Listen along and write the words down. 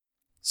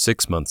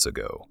6 months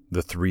ago,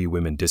 the three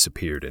women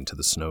disappeared into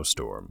the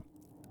snowstorm.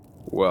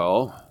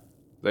 Well,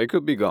 they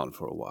could be gone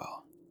for a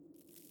while.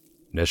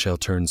 Neshel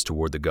turns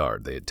toward the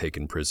guard they had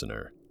taken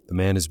prisoner. The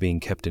man is being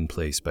kept in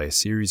place by a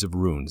series of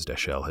runes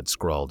Neshel had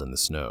scrawled in the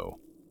snow.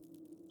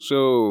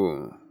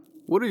 So,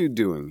 what are you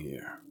doing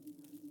here?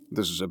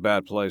 This is a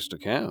bad place to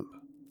camp.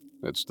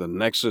 It's the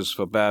nexus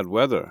for bad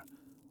weather.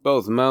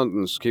 Both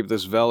mountains keep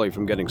this valley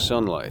from getting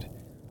sunlight,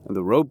 and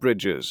the rope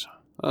bridges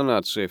are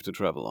not safe to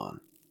travel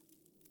on.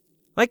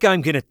 Like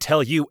I'm gonna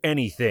tell you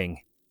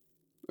anything.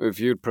 If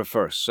you'd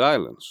prefer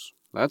silence,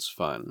 that's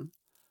fine.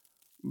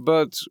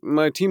 But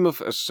my team of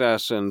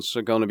assassins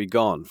are gonna be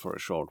gone for a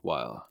short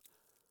while.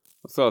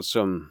 I thought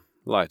some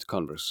light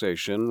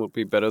conversation would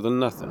be better than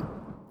nothing.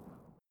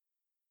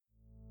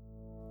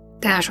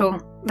 Dashel,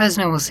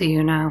 Vesna will see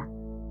you now.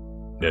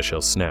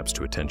 Neshel snaps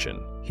to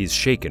attention. He's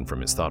shaken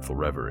from his thoughtful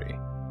reverie.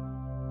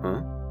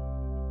 Huh?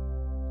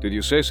 Did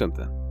you say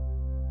something?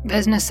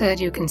 Vesna said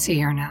you can see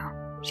her now.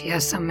 She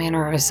has some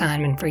manner of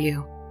assignment for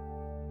you.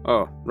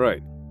 Oh,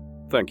 right.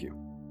 Thank you.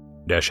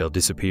 Neshel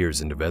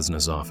disappears into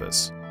Vesna's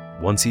office.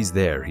 Once he's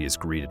there, he is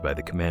greeted by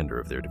the commander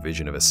of their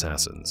division of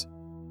assassins.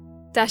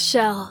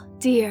 Dashel,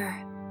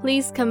 dear,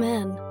 please come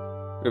in.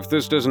 If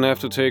this doesn't have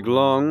to take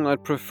long,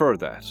 I'd prefer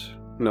that.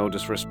 No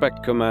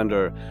disrespect,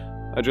 Commander.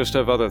 I just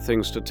have other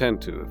things to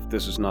tend to if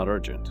this is not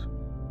urgent.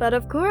 But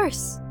of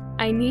course,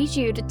 I need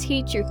you to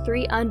teach your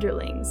 3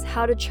 underlings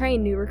how to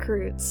train new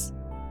recruits.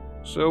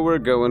 So we're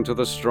going to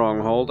the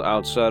stronghold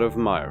outside of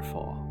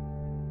Myrefall.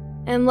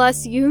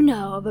 Unless you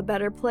know of a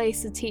better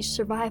place to teach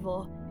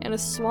survival in a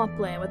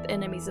swampland with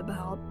enemies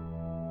about.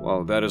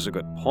 Well, that is a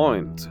good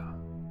point.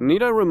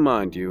 Need I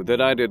remind you that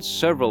I did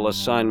several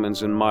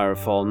assignments in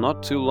Myrefall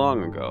not too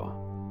long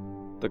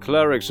ago? The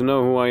clerics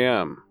know who I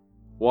am,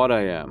 what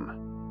I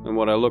am, and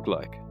what I look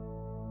like.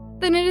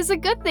 Then it is a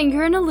good thing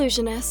you're an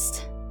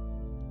illusionist.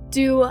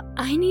 Do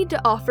I need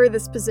to offer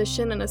this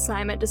position and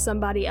assignment to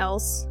somebody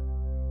else?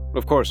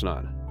 Of course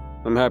not.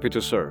 I'm happy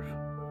to serve.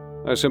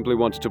 I simply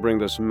wanted to bring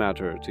this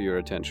matter to your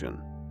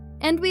attention.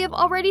 And we have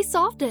already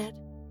solved it.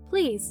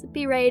 Please,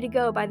 be ready to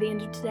go by the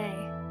end of today.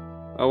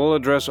 I will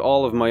address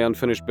all of my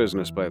unfinished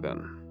business by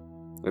then,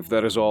 if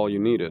that is all you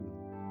needed.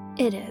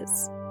 It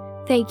is.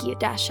 Thank you,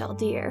 Dashel,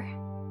 dear.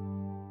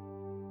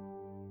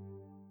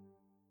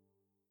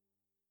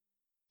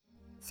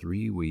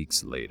 3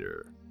 weeks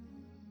later.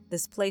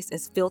 This place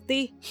is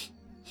filthy.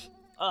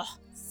 Ugh,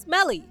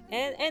 smelly.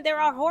 And there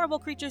are horrible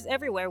creatures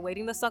everywhere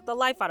waiting to suck the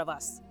life out of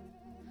us.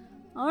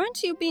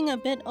 Aren't you being a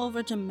bit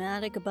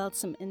overdramatic about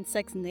some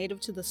insects native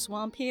to the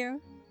swamp here?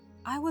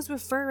 I was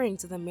referring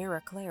to the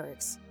Mirror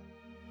Clerics.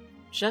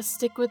 Just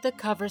stick with the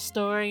cover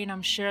story and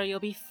I'm sure you'll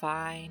be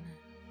fine.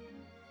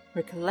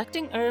 We're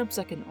collecting herbs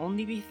that can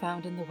only be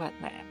found in the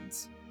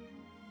wetlands.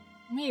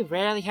 We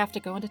rarely have to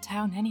go into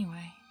town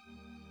anyway.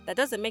 That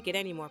doesn't make it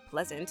any more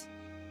pleasant.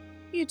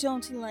 You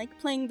don't like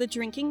playing the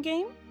drinking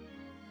game?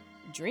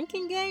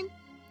 Drinking game?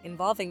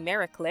 Involving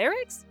Mirror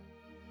Clerics?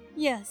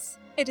 Yes,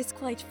 it is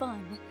quite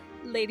fun.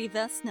 Lady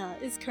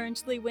Vesna is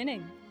currently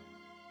winning.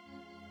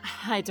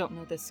 I don't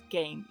know this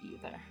game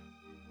either.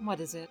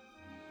 What is it?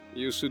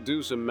 You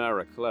seduce a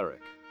Mara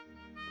cleric.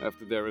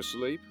 After they're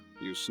asleep,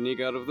 you sneak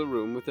out of the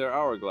room with their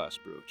hourglass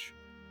brooch.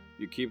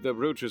 You keep the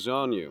brooches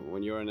on you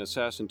when you're in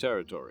assassin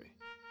territory.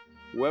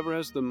 Whoever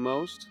has the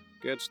most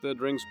gets the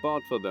drinks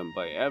bought for them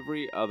by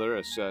every other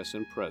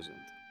assassin present.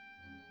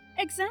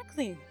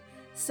 Exactly.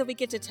 So we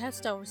get to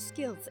test our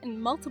skills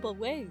in multiple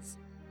ways.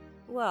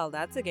 Well,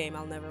 that's a game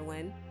I'll never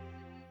win.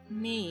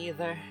 Me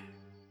either.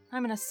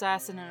 I'm an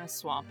assassin and a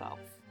swamp elf.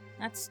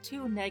 That's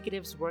 2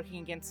 negatives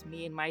working against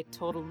me and my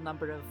total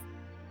number of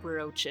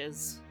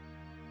brooches.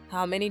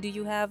 How many do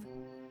you have?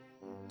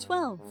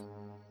 12.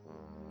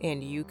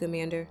 And you,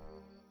 Commander?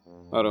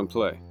 I don't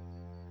play.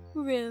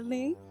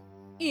 Really?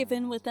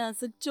 Even with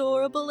as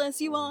adorable as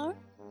you are?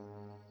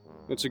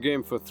 It's a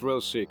game for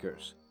thrill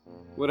seekers.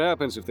 What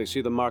happens if they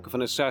see the mark of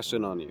an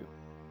assassin on you?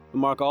 The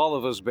mark all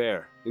of us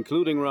bear,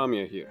 including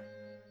Ramya here.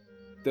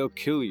 They'll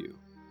kill you.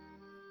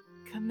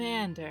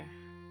 Commander,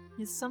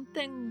 is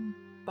something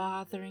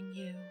bothering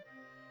you?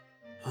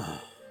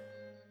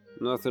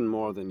 Nothing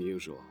more than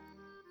usual.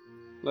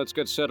 Let's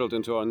get settled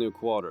into our new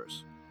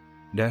quarters.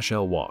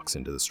 Dashel walks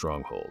into the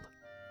stronghold.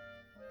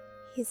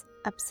 He's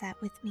upset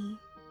with me.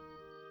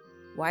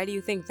 Why do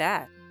you think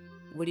that?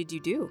 What did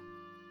you do?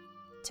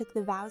 Took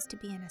the vows to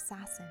be an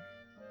assassin.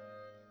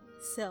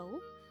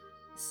 So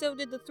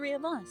did the 3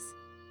 of us.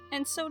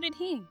 And so did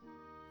he.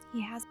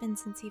 He has been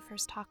since he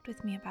first talked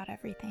with me about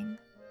everything.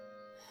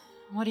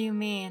 What do you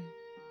mean?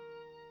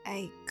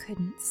 I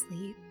couldn't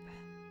sleep.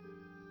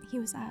 He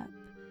was up.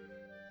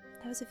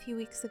 That was a few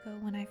weeks ago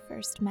when I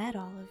first met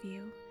all of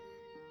you.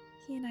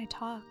 He and I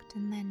talked,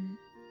 and then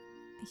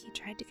he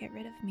tried to get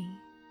rid of me.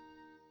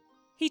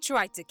 He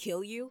tried to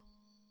kill you?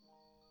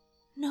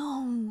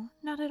 No,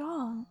 not at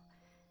all.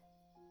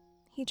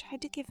 He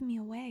tried to give me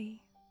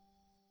away.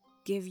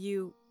 Give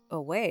you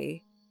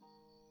away?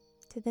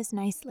 To this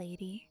nice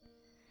lady.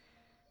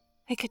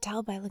 I could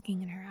tell by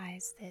looking in her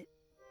eyes that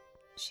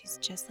she's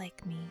just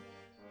like me.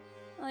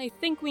 I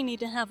think we need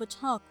to have a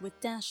talk with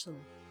Dashiell.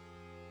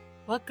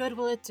 What good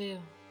will it do?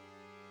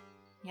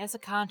 He has a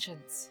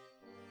conscience.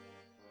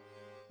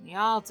 We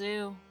all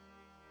do.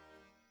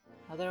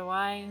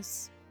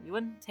 Otherwise, we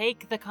wouldn't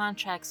take the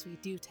contracts we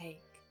do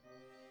take.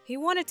 He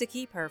wanted to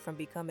keep her from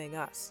becoming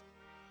us.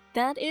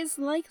 That is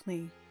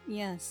likely,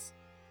 yes.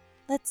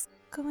 Let's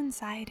go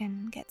inside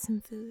and get some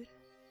food.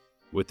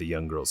 With the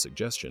young girl's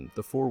suggestion,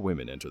 the four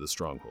women enter the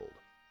stronghold.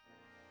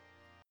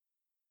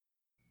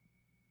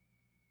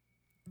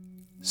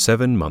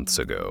 7 months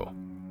ago.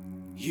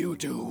 You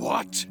do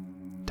what?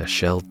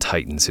 Dashiell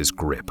tightens his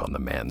grip on the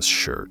man's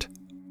shirt.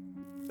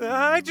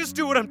 I just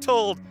do what I'm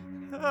told.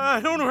 I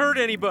don't hurt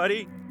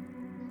anybody.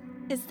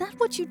 Is that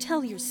what you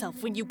tell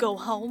yourself when you go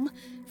home?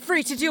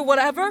 Free to do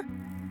whatever?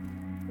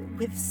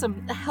 With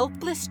some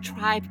helpless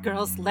tribe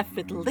girls left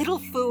with little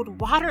food,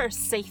 water, or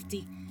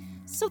safety,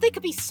 so they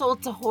could be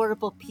sold to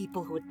horrible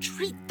people who would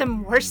treat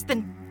them worse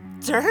than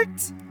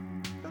dirt?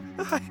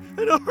 I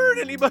don't hurt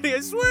anybody,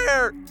 I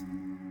swear.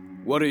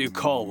 What do you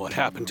call what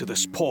happened to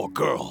this poor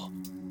girl?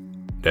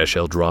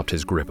 Dashiell dropped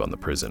his grip on the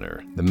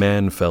prisoner. The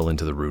man fell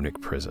into the runic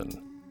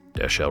prison.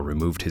 Dashiell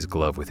removed his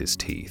glove with his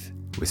teeth.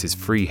 With his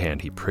free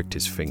hand, he pricked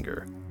his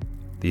finger.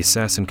 The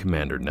assassin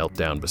commander knelt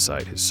down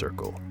beside his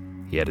circle.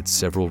 He added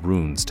several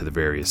runes to the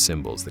various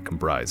symbols that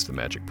comprised the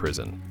magic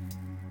prison.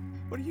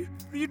 What are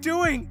you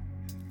doing?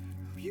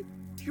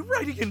 You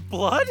writing in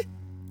blood?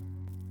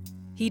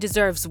 He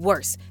deserves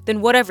worse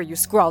than whatever you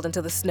scrawled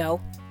into the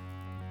snow.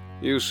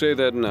 You say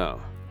that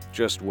now.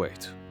 Just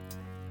wait.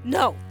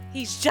 No,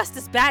 he's just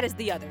as bad as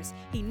the others.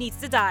 He needs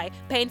to die,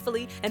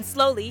 painfully and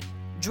slowly,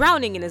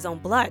 drowning in his own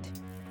blood.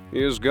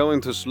 He is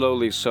going to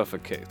slowly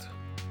suffocate.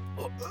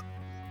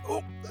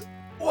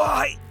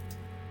 Why?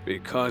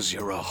 Because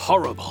you're a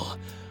horrible,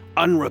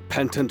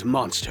 unrepentant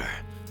monster.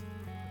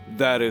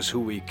 That is who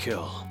we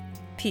kill.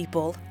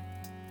 People,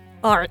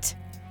 art,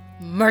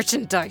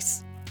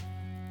 merchandise.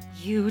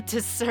 You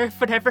deserve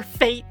whatever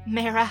fate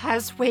Mara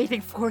has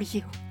waiting for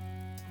you.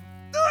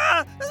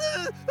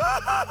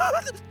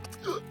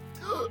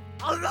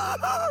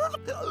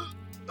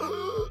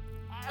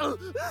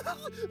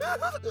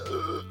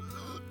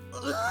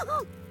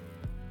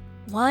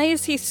 Why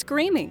is he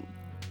screaming?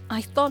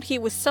 I thought he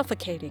was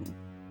suffocating.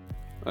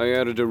 I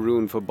added a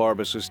rune for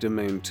Barbas's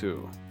domain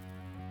too.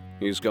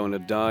 He's going to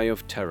die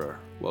of terror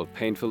while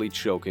painfully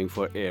choking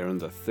for air in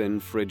the thin,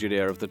 frigid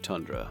air of the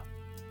tundra.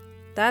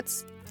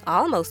 That's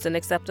almost an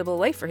acceptable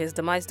way for his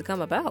demise to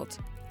come about.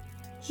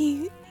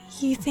 You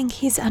think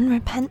he's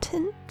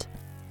unrepentant?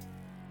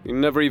 He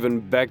never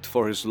even begged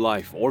for his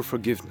life or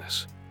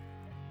forgiveness.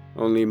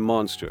 Only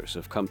monsters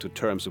have come to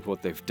terms with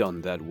what they've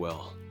done that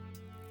well.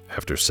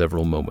 After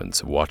several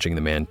moments of watching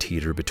the man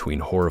teeter between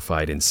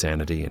horrified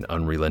insanity and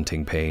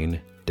unrelenting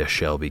pain,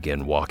 Dashiell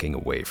began walking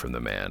away from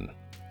the man.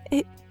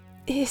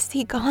 Is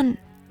he gone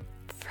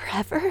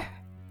forever?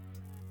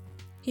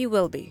 He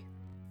will be.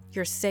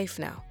 You're safe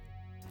now.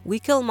 We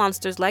kill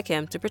monsters like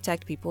him to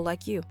protect people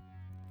like you.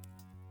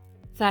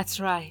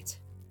 That's right.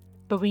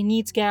 But we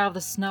need to get out of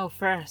the snow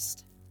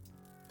first.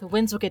 The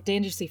winds will get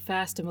dangerously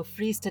fast and we'll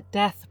freeze to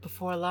death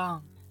before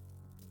long.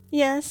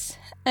 Yes,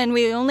 and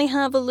we only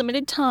have a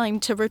limited time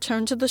to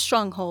return to the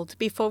stronghold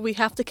before we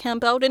have to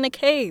camp out in a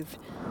cave.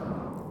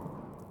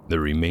 The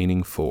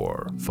remaining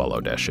four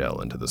follow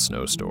Dashiell into the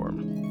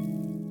snowstorm.